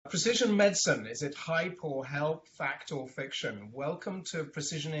Precision medicine, is it hype or help, fact or fiction? Welcome to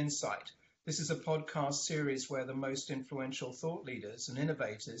Precision Insight. This is a podcast series where the most influential thought leaders and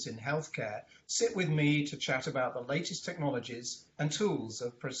innovators in healthcare sit with me to chat about the latest technologies and tools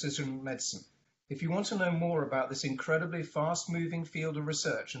of precision medicine. If you want to know more about this incredibly fast-moving field of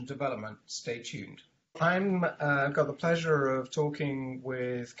research and development, stay tuned. I've got the pleasure of talking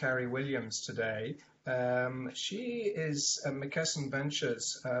with Carrie Williams today. She is a McKesson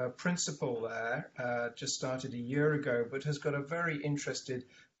Ventures principal there, just started a year ago, but has got a very interesting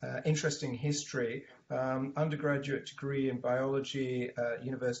history. Undergraduate degree in biology at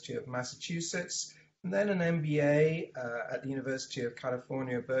University of Massachusetts, and then an MBA at the University of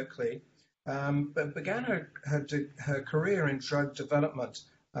California, Berkeley. But began her career in drug development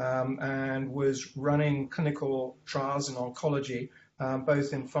and was running clinical trials in oncology,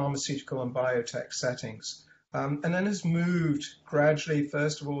 both in pharmaceutical and biotech settings. And then has moved gradually,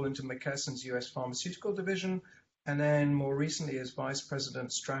 first of all, into McKesson's US Pharmaceutical Division, and then more recently as Vice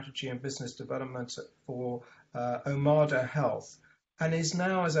President Strategy and Business Development for Omada Health, and is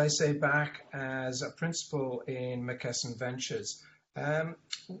now, as I say, back as a principal in McKesson Ventures.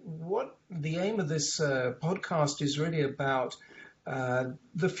 What the aim of this podcast is really about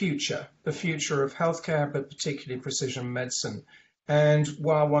the future of healthcare, but particularly precision medicine. And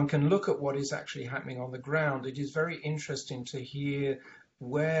while one can look at what is actually happening on the ground, it is very interesting to hear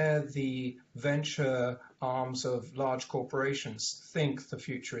where the venture arms of large corporations think the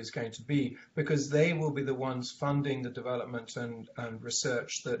future is going to be, because they will be the ones funding the development and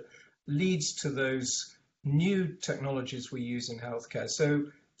research that leads to those new technologies we use in healthcare. So,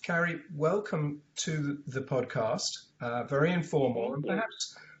 Carrie, welcome to the podcast. Very informal, and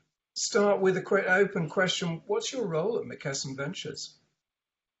perhaps start with a quick open question. What's your role at McKesson Ventures?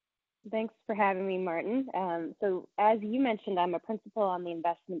 Thanks for having me, Martin. So as you mentioned, I'm a principal on the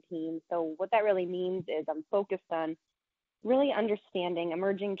investment team. So what that really means is I'm focused on really understanding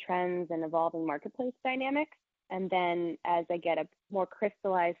emerging trends and evolving marketplace dynamics. And then as I get a more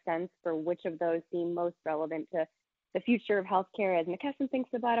crystallized sense for which of those seem most relevant to the future of healthcare as McKesson thinks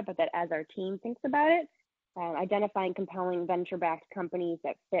about it, but that as our team thinks about it, identifying compelling venture-backed companies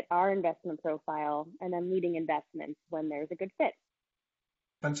that fit our investment profile, and then leading investments when there's a good fit.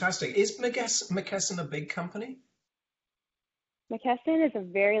 Fantastic. Is McKesson a big company? McKesson is a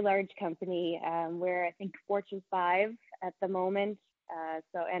very large company. We're, I think, Fortune 5 at the moment.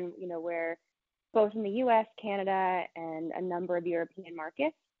 We're both in the US, Canada, and a number of European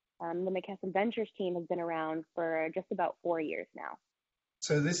markets. The McKesson Ventures team has been around for just about 4 years now.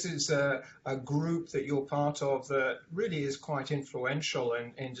 So this is a group that you're part of that really is quite influential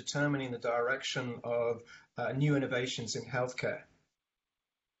in determining the direction of new innovations in healthcare.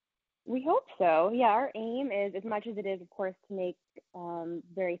 We hope so. Yeah, our aim is, as much as it is, of course, to make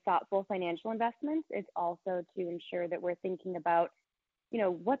very thoughtful financial investments, it's also to ensure that we're thinking about,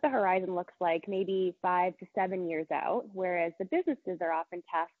 what the horizon looks like maybe 5 to 7 years out, whereas the businesses are often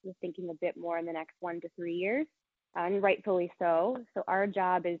tasked with thinking a bit more in the next 1 to 3 years. And rightfully so. So our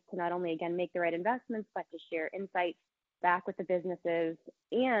job is to not only, again, make the right investments, but to share insights back with the businesses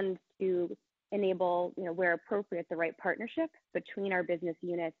and to enable, where appropriate, the right partnership between our business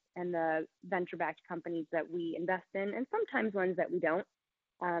units and the venture-backed companies that we invest in, and sometimes ones that we don't.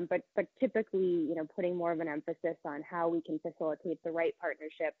 But typically, putting more of an emphasis on how we can facilitate the right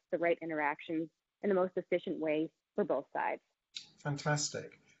partnerships, the right interactions in the most efficient way for both sides.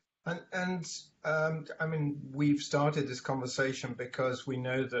 Fantastic. And we've started this conversation because we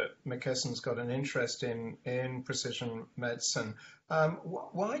know that McKesson's got an interest in precision medicine.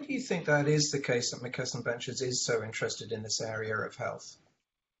 Why do you think that is the case, that McKesson Ventures is so interested in this area of health?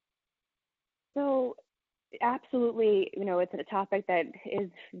 So absolutely, it's a topic that is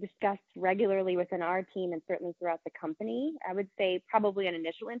discussed regularly within our team and certainly throughout the company. I would say probably an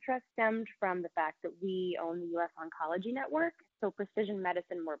initial interest stemmed from the fact that we own the US Oncology Network. So precision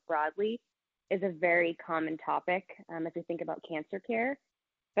medicine more broadly is a very common topic as we think about cancer care.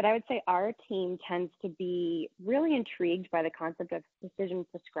 But I would say our team tends to be really intrigued by the concept of precision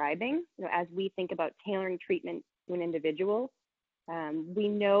prescribing. As we think about tailoring treatment to an individual, we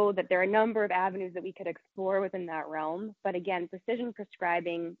know that there are a number of avenues that we could explore within that realm. But again, precision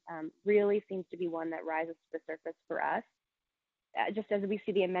prescribing really seems to be one that rises to the surface for us, just as we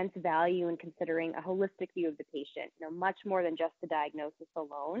see the immense value in considering a holistic view of the patient, much more than just the diagnosis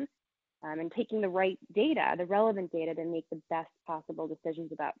alone, and taking the right data, the relevant data, to make the best possible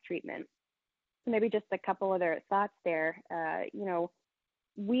decisions about treatment. So maybe just a couple other thoughts there.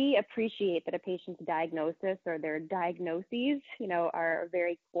 We appreciate that a patient's diagnosis or their diagnoses, are a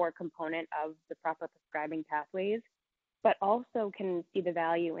very core component of the proper prescribing pathways. but also can see the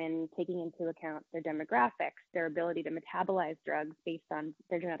value in taking into account their demographics, their ability to metabolize drugs based on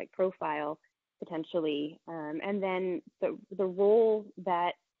their genetic profile, potentially, and then the role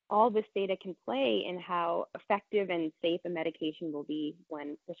that all this data can play in how effective and safe a medication will be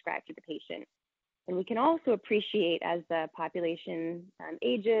when prescribed to the patient. And we can also appreciate as the population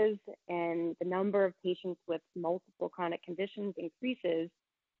ages and the number of patients with multiple chronic conditions increases,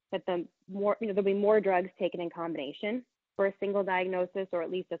 that the more, there'll be more drugs taken in combination for a single diagnosis, or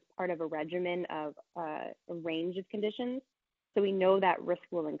at least as part of a regimen of a range of conditions. So we know that risk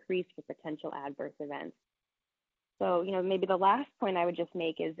will increase for potential adverse events. So, maybe the last point I would just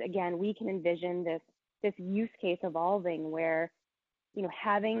make is, again, we can envision this use case evolving where,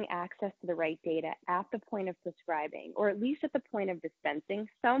 having access to the right data at the point of prescribing, or at least at the point of dispensing,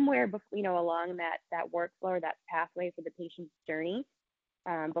 somewhere, along that workflow or that pathway for the patient's journey,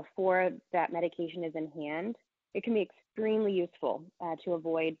 before that medication is in hand, it can be extremely useful to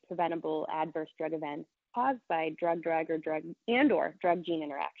avoid preventable adverse drug events caused by drug-drug or drug-gene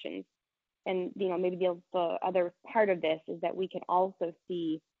interactions. And maybe the other part of this is that we can also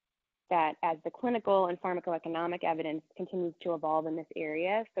see that as the clinical and pharmacoeconomic evidence continues to evolve in this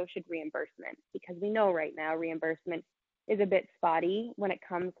area, so should reimbursement, because we know right now reimbursement is a bit spotty when it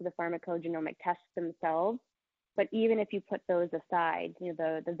comes to the pharmacogenomic tests themselves. But even if you put those aside,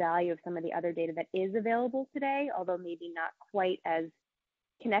 the value of some of the other data that is available today, although maybe not quite as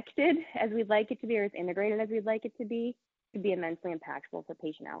connected as we'd like it to be, or as integrated as we'd like it to be, could be immensely impactful for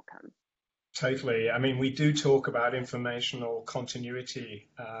patient outcomes. Totally. I mean, we do talk about informational continuity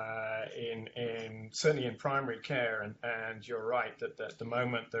in certainly in primary care, and you're right that at the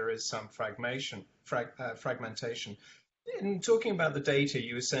moment there is some fragmentation. In talking about the data,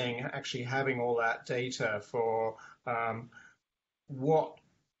 you were saying actually having all that data for what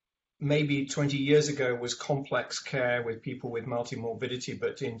maybe 20 years ago was complex care with people with multimorbidity,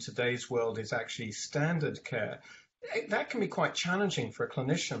 but in today's world is actually standard care. That can be quite challenging for a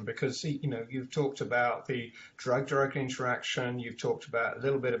clinician because, you've talked about the drug-drug interaction, you've talked about a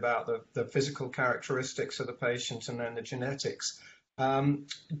little bit about the physical characteristics of the patient and then the genetics.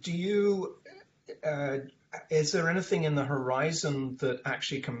 Is there anything in the horizon that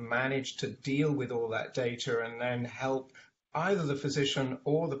actually can manage to deal with all that data and then help either the physician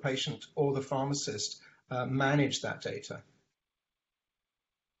or the patient or the pharmacist manage that data?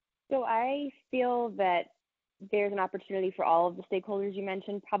 So I feel that there's an opportunity for all of the stakeholders you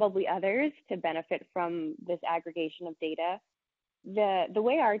mentioned, probably others, to benefit from this aggregation of data. The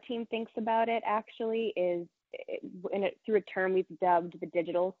way our team thinks about it actually is through a term we've dubbed the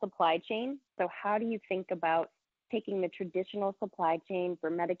digital supply chain. So how do you think about taking the traditional supply chain for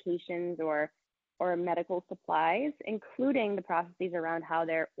medications or medical supplies, including the processes around how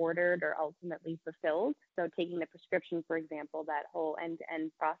they're ordered or ultimately fulfilled? So taking the prescription, for example, that whole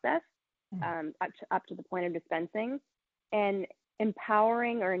end-to-end process, up to the point of dispensing, and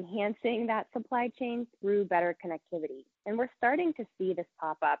empowering or enhancing that supply chain through better connectivity. And we're starting to see this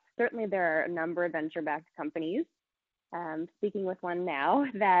pop up. Certainly there are a number of venture-backed companies, speaking with one now,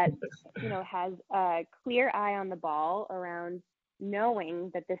 that has a clear eye on the ball around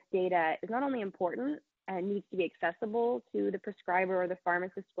knowing that this data is not only important and needs to be accessible to the prescriber or the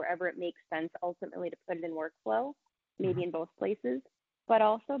pharmacist wherever it makes sense ultimately to put it in workflow, maybe in both places, but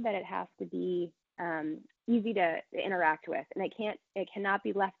also that it has to be easy to interact with. And it cannot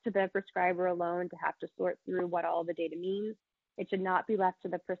be left to the prescriber alone to have to sort through what all the data means. It should not be left to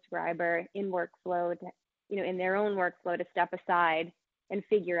the prescriber in workflow to, in their own workflow to step aside and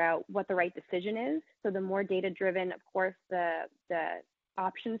figure out what the right decision is. So the more data driven, of course, the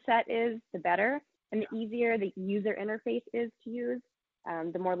option set is, the better. And the easier the user interface is to use,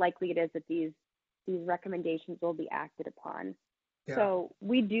 the more likely it is that these recommendations will be acted upon. Yeah. So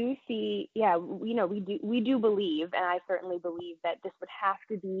we do see, we do believe, and I certainly believe that this would have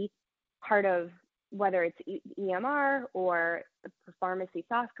to be part of whether it's EMR or the pharmacy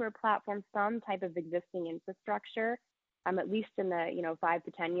software platform, some type of existing infrastructure, at least in the 5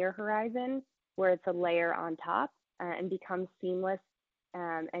 to 10 year horizon, where it's a layer on top and becomes seamless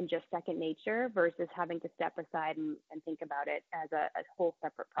and just second nature versus having to step aside and think about it as a whole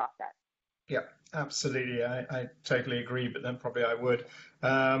separate process. Yeah, absolutely. I totally agree, but then probably I would.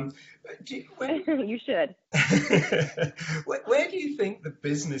 You should. Where do you think the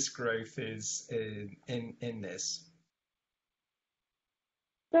business growth is in this?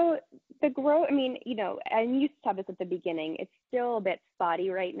 So the growth, and you saw this at the beginning, it's still a bit spotty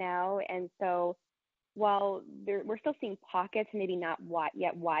right now. And so while we're still seeing pockets, maybe not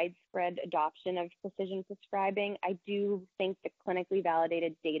yet widespread adoption of precision prescribing, I do think the clinically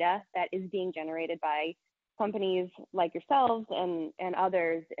validated data that is being generated by companies like yourselves and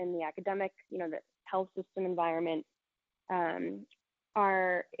others in the academic, the health system environment,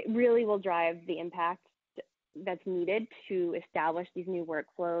 really will drive the impact that's needed to establish these new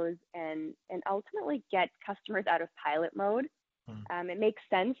workflows and ultimately get customers out of pilot mode. It makes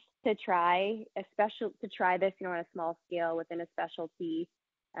sense to try this, on a small scale within a specialty,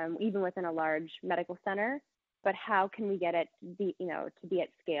 even within a large medical center. But how can we get it to be at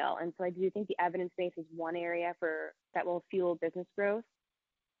scale? And so I do think the evidence base is one area that will fuel business growth.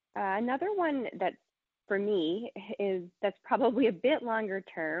 Another one that for me that's probably a bit longer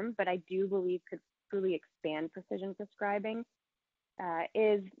term, but I do believe could truly expand precision prescribing,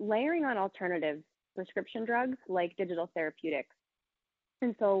 is layering on alternative prescription drugs like digital therapeutics.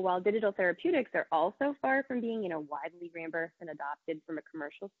 And so while digital therapeutics are also far from being, widely reimbursed and adopted from a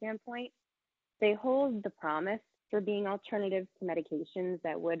commercial standpoint, they hold the promise for being alternatives to medications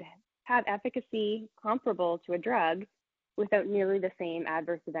that would have efficacy comparable to a drug without nearly the same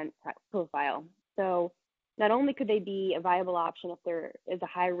adverse event profile. So not only could they be a viable option if there is a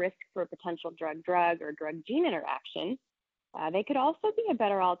high risk for a potential drug-drug or drug-gene interaction, they could also be a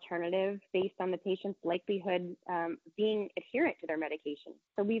better alternative based on the patient's likelihood being adherent to their medication.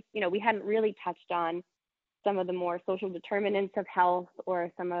 So we hadn't really touched on some of the more social determinants of health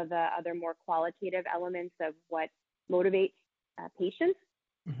or some of the other more qualitative elements of what motivates patients.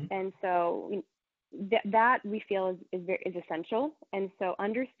 Mm-hmm. And so that we feel is essential. And so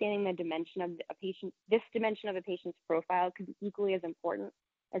understanding the dimension of this dimension of a patient's profile could be equally as important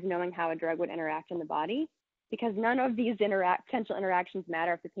as knowing how a drug would interact in the body, because none of these potential interactions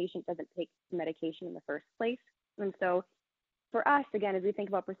matter if the patient doesn't take the medication in the first place. And so for us, again, as we think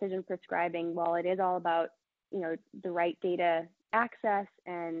about precision prescribing, while it is all about, the right data access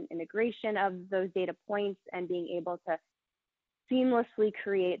and integration of those data points and being able to seamlessly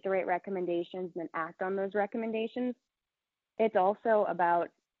create the right recommendations and act on those recommendations, it's also about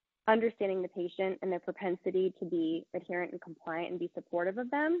understanding the patient and their propensity to be adherent and compliant and be supportive of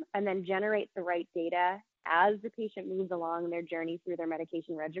them, and then generate the right data as the patient moves along their journey through their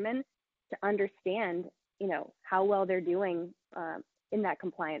medication regimen to understand, how well they're doing in that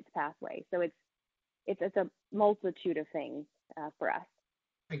compliance pathway. So it's a multitude of things for us.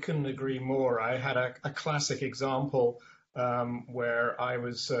 I couldn't agree more. I had a classic example where I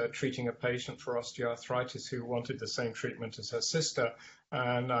was treating a patient for osteoarthritis who wanted the same treatment as her sister,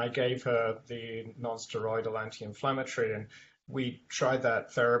 and I gave her the non-steroidal anti-inflammatory, and we tried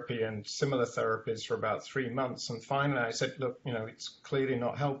that therapy and similar therapies for about 3 months, and finally I said, look, it's clearly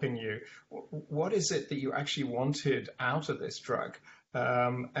not helping you. What is it that you actually wanted out of this drug?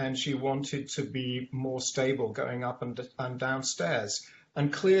 And she wanted to be more stable going up and down stairs.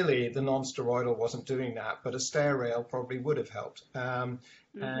 And clearly the non-steroidal wasn't doing that, but a stair rail probably would have helped. And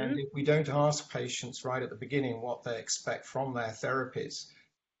if we don't ask patients right at the beginning what they expect from their therapies,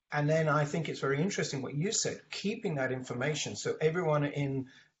 and then I think it's very interesting what you said, keeping that information so everyone in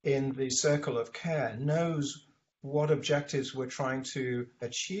the circle of care knows what objectives we're trying to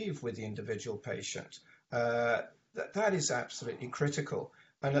achieve with the individual patient. That is absolutely critical.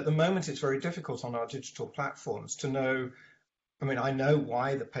 And at the moment, it's very difficult on our digital platforms to know. I know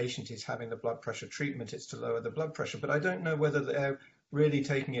why the patient is having the blood pressure treatment, it's to lower the blood pressure, but I don't know whether they're really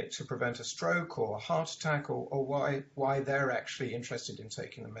taking it to prevent a stroke or a heart attack, or why they're actually interested in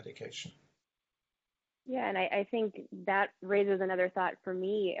taking the medication. Yeah, and I think that raises another thought for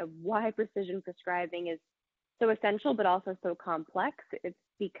me of why precision prescribing is so essential, but also so complex. It's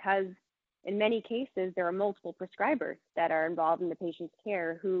because in many cases, there are multiple prescribers that are involved in the patient's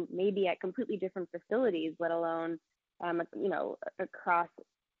care who may be at completely different facilities, let alone across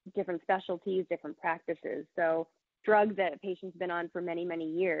different specialties, different practices. So drugs that a patient's been on for many, many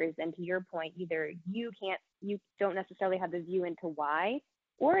years, and to your point, either you don't necessarily have the view into why,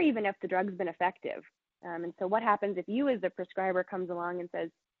 or even if the drug's been effective. And so what happens if you as the prescriber comes along and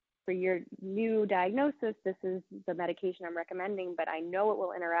says, for your new diagnosis, this is the medication I'm recommending, but I know it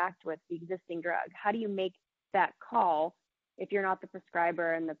will interact with the existing drug. How do you make that call if you're not the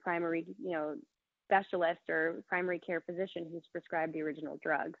prescriber and the primary, specialist or primary care physician who's prescribed the original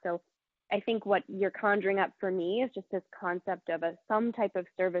drug? So I think what you're conjuring up for me is just this concept of some type of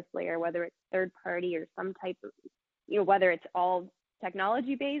service layer, whether it's third party or some type of, whether it's all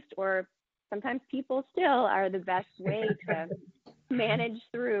technology based, or sometimes people still are the best way to manage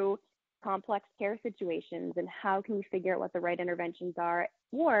through complex care situations. And how can we figure out what the right interventions are,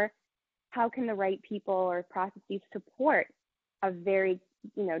 or how can the right people or processes support a very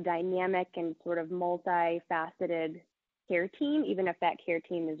dynamic and sort of multifaceted care team, even if that care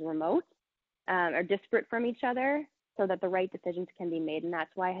team is remote or disparate from each other. so that the right decisions can be made. And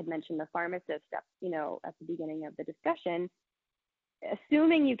that's why I had mentioned the pharmacist at the beginning of the discussion.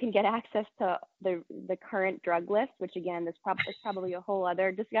 Assuming you can get access to the current drug list, which again, is probably a whole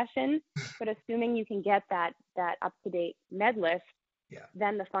other discussion, but assuming you can get that up-to-date med list,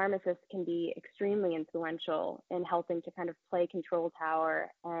 then the pharmacist can be extremely influential in helping to kind of play control tower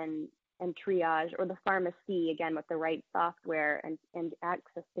and triage, or the pharmacy, again, with the right software and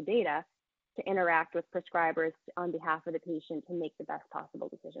access to data to interact with prescribers on behalf of the patient to make the best possible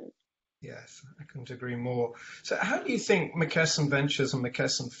decisions. Yes, I couldn't agree more. So how do you think McKesson Ventures and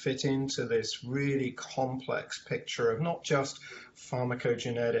McKesson fit into this really complex picture of not just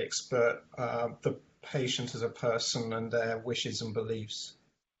pharmacogenetics, but the patient as a person and their wishes and beliefs?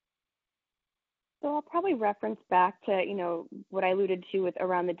 So I'll probably reference back to, what I alluded to with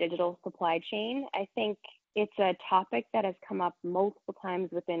around the digital supply chain. I think it's a topic that has come up multiple times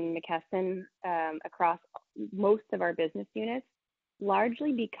within McKesson across most of our business units,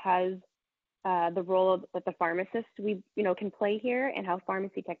 largely because the role that the pharmacist can play here, and how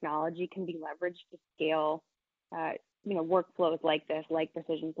pharmacy technology can be leveraged to scale workflows like this, like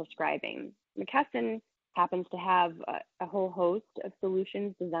precision prescribing. McKesson happens to have a whole host of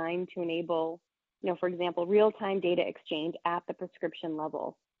solutions designed to enable, for example, real-time data exchange at the prescription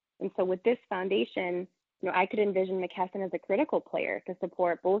level. And so with this foundation, I could envision McKesson as a critical player to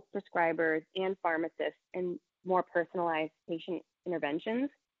support both prescribers and pharmacists in more personalized patient interventions.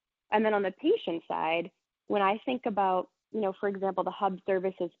 And then on the patient side, when I think about, for example, the hub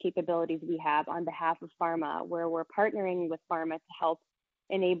services capabilities we have on behalf of pharma, where we're partnering with pharma to help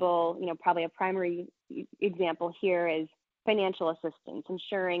enable, probably a primary example here is financial assistance,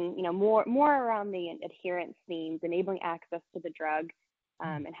 ensuring, more around the adherence themes, enabling access to the drug,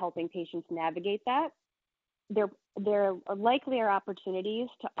 and helping patients navigate that. There likely are opportunities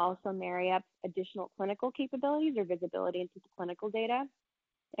to also marry up additional clinical capabilities or visibility into the clinical data.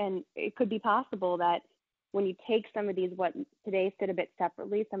 And it could be possible that when you take some of these, what today sit a bit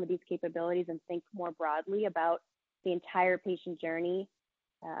separately, some of these capabilities, and think more broadly about the entire patient journey,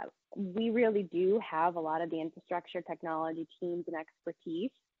 we really do have a lot of the infrastructure, technology teams, and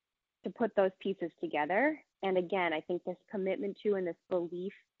expertise to put those pieces together. And again, I think this commitment to and this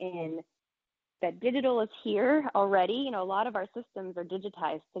belief in that digital is here already. A lot of our systems are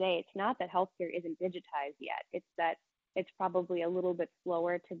digitized today. It's not that healthcare isn't digitized yet. It's that it's probably a little bit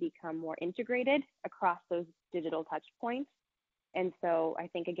slower to become more integrated across those digital touch points. And so I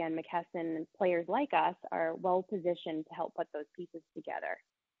think, again, McKesson and players like us are well positioned to help put those pieces together.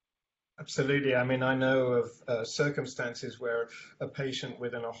 Absolutely. I mean, I know of circumstances where a patient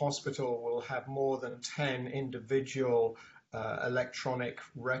within a hospital will have more than 10 individual electronic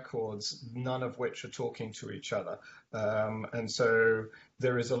records, none of which are talking to each other. And so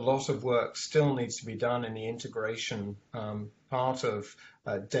there is a lot of work still needs to be done in the integration part of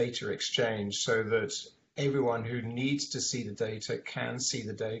data exchange, so that everyone who needs to see the data can see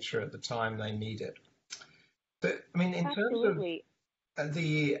the data at the time they need it. But, I mean, in Absolutely. terms of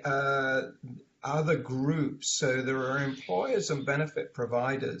the other groups, so there are employers and benefit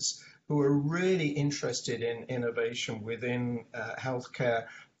providers who are really interested in innovation within healthcare.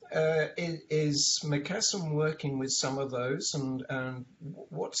 Is McKesson working with some of those, and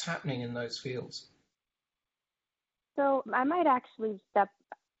what's happening in those fields? So I might actually step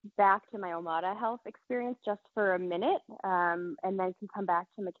back to my Omada Health experience just for a minute, and then can come back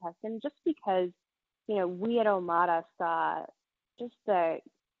to McKesson, just because, we at Omada saw just the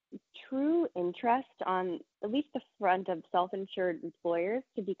true interest on at least the front of self-insured employers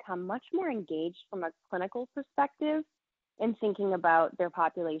to become much more engaged from a clinical perspective in thinking about their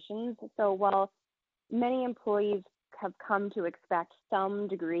populations. So while many employees have come to expect some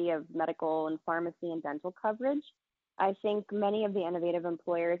degree of medical and pharmacy and dental coverage, I think many of the innovative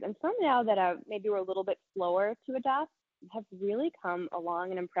employers, and some now that maybe were a little bit slower to adopt, have really come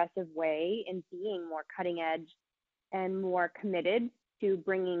along an impressive way in being more cutting edge and more committed to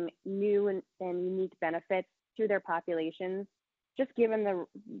bringing new and unique benefits to their populations, just given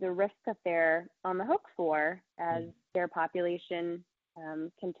the risks that they're on the hook for as their population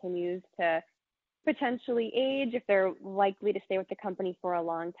continues to potentially age, if they're likely to stay with the company for a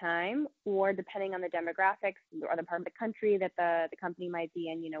long time, or depending on the demographics or the part of the country that the company might be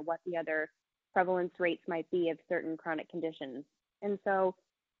in, what the other prevalence rates might be of certain chronic conditions. And so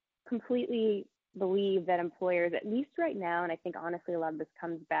completely believe that employers, at least right now, and I think honestly a lot of this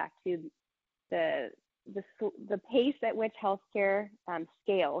comes back to the pace at which healthcare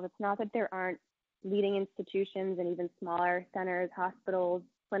scales. It's not that there aren't leading institutions and even smaller centers, hospitals,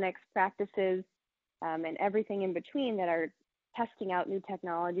 clinics, practices, and everything in between that are testing out new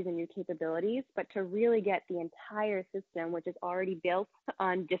technologies and new capabilities, but to really get the entire system, which is already built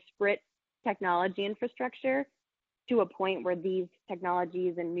on disparate technology infrastructure, to a point where these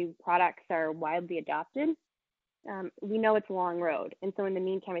technologies and new products are widely adopted, we know it's a long road. And so in the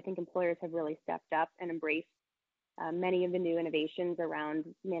meantime, I think employers have really stepped up and embraced many of the new innovations around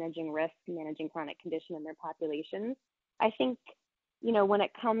managing risk, managing chronic condition in their populations. I think, when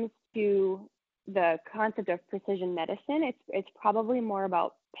it comes to the concept of precision medicine, it's probably more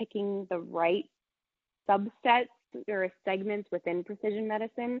about picking the right subsets or segments within precision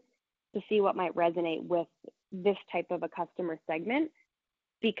medicine to see what might resonate with this type of a customer segment,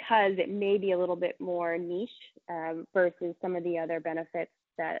 because it may be a little bit more niche versus some of the other benefits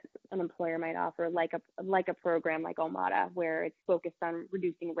that an employer might offer, like a program like Omada, where it's focused on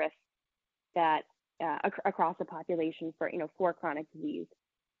reducing risk that across a population for chronic disease.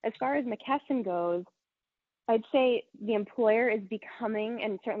 As far as McKesson goes, I'd say the employer is becoming,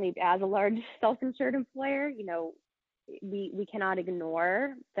 and certainly as a large self-insured employer, we cannot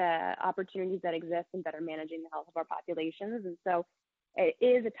ignore the opportunities that exist in better managing the health of our populations. And so it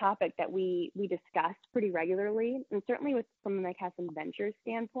is a topic that we discuss pretty regularly. And certainly from a McKesson Ventures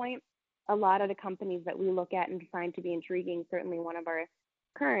standpoint, a lot of the companies that we look at and find to be intriguing, certainly one of our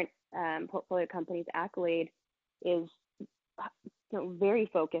current portfolio companies, Accolade, is very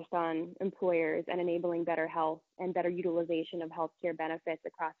focused on employers and enabling better health and better utilization of healthcare benefits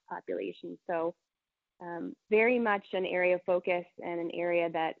across populations. So very much an area of focus and an area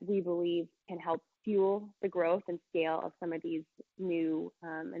that we believe can help fuel the growth and scale of some of these new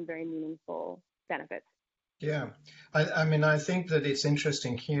and very meaningful benefits. Yeah, I think that it's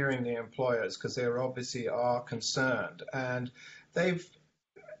interesting hearing the employers, because they obviously are concerned, and they've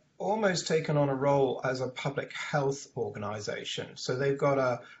almost taken on a role as a public health organization. So they've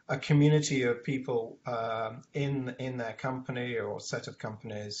got a community of people in their company or set of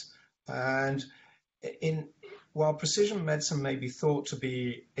companies, and while precision medicine may be thought to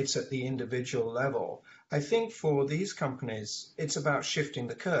be, it's at the individual level, I think for these companies, it's about shifting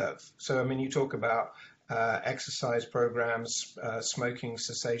the curve. So, you talk about exercise programs, smoking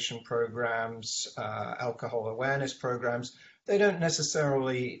cessation programs, alcohol awareness programs. They don't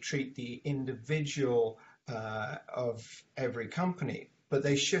necessarily treat the individual of every company, but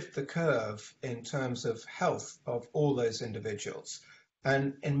they shift the curve in terms of health of all those individuals.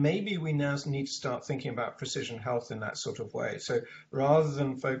 And maybe we now need to start thinking about precision health in that sort of way. So rather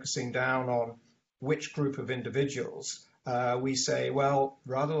than focusing down on which group of individuals, we say, well,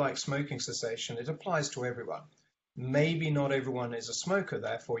 rather like smoking cessation, it applies to everyone. Maybe not everyone is a smoker,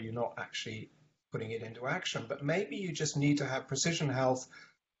 therefore you're not actually putting it into action, but maybe you just need to have precision health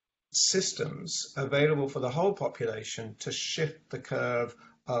systems available for the whole population to shift the curve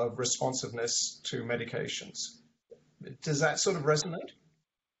of responsiveness to medications. Does that sort of resonate?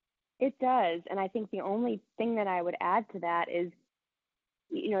 It does. And I think the only thing that I would add to that is,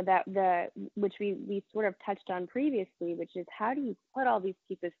 that which we sort of touched on previously, which is how do you put all these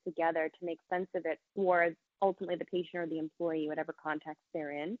pieces together to make sense of it for ultimately the patient or the employee, whatever context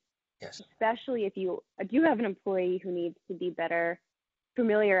they're in. Yes. Especially if you do have an employee who needs to be better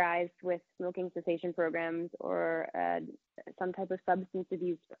familiarized with smoking cessation programs or some type of substance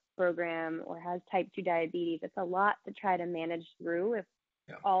abuse program or has type 2 diabetes. It's a lot to try to manage through if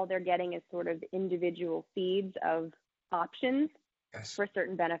all they're getting is sort of individual feeds of options for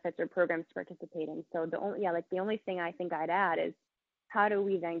certain benefits or programs to participate in. So the only thing I think I'd add is how do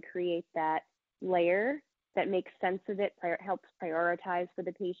we then create that layer that makes sense of it, helps prioritize for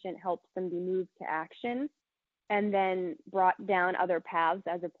the patient, helps them be moved to action, and then brought down other paths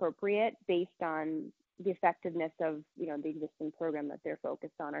as appropriate based on the effectiveness of the existing program that they're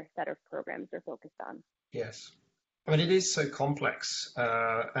focused on or set of programs they're focused on. Yes. It is so complex,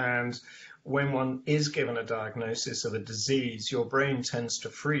 and when one is given a diagnosis of a disease, your brain tends to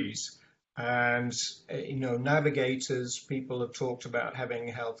freeze. And, navigators, people have talked about having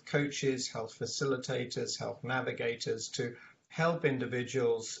health coaches, health facilitators, health navigators to help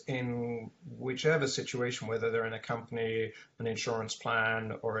individuals in whichever situation, whether they're in a company, an insurance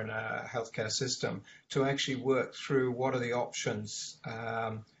plan, or in a healthcare system, to actually work through what are the options.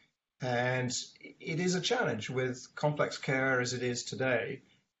 And it is a challenge with complex care as it is today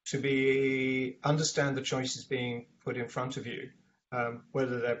to understand the choices being put in front of you,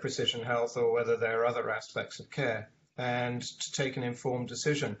 whether they're precision health or whether they're other aspects of care, and to take an informed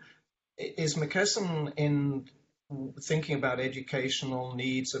decision. Is McKesson in thinking about educational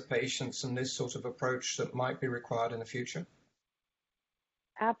needs of patients and this sort of approach that might be required in the future?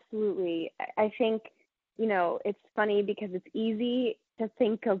 Absolutely. I think, it's funny because it's easy to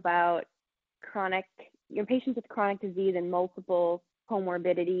think about chronic patients with chronic disease and multiple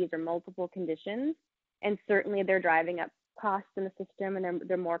comorbidities or multiple conditions, and certainly they're driving up costs in the system, and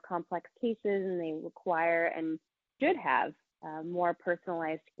they're more complex cases, and they require and should have more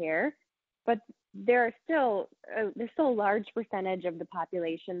personalized care. But there's still a large percentage of the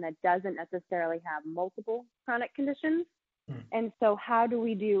population that doesn't necessarily have multiple chronic conditions. And so how do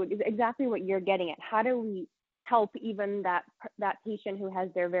we do exactly what you're getting at? How do we help even that patient who has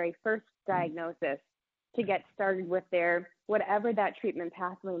their very first diagnosis to get started with their whatever that treatment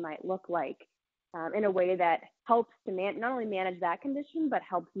pathway might look like, in a way that helps to not only manage that condition, but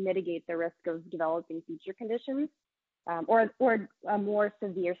helps mitigate the risk of developing future conditions, or a more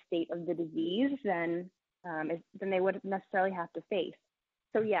severe state of the disease than they would necessarily have to face.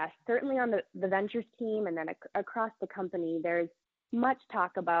 So yes, certainly on the ventures team and then across the company, there's much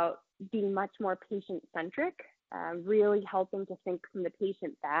talk about being much more patient-centric, really helping to think from the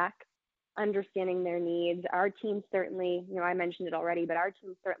patient back, understanding their needs. Our team certainly, I mentioned it already, but our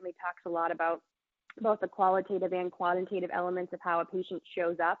team certainly talks a lot about both the qualitative and quantitative elements of how a patient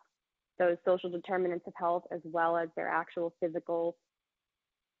shows up, those social determinants of health, as well as their actual physical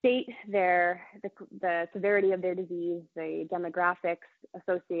state, the severity of their disease, the demographics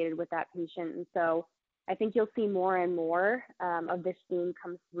associated with that patient. And so I think you'll see more and more of this theme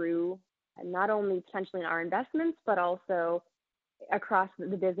come through, not only potentially in our investments, but also across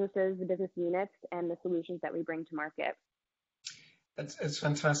the businesses, the business units, and the solutions that we bring to market. It's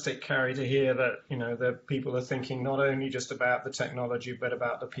fantastic, Carrie, to hear that, that people are thinking not only just about the technology, but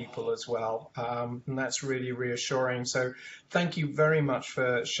about the people as well. And that's really reassuring. So thank you very much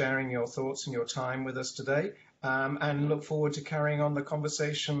for sharing your thoughts and your time with us today, and look forward to carrying on the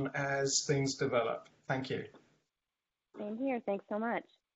conversation as things develop. Thank you. Same here. Thanks so much.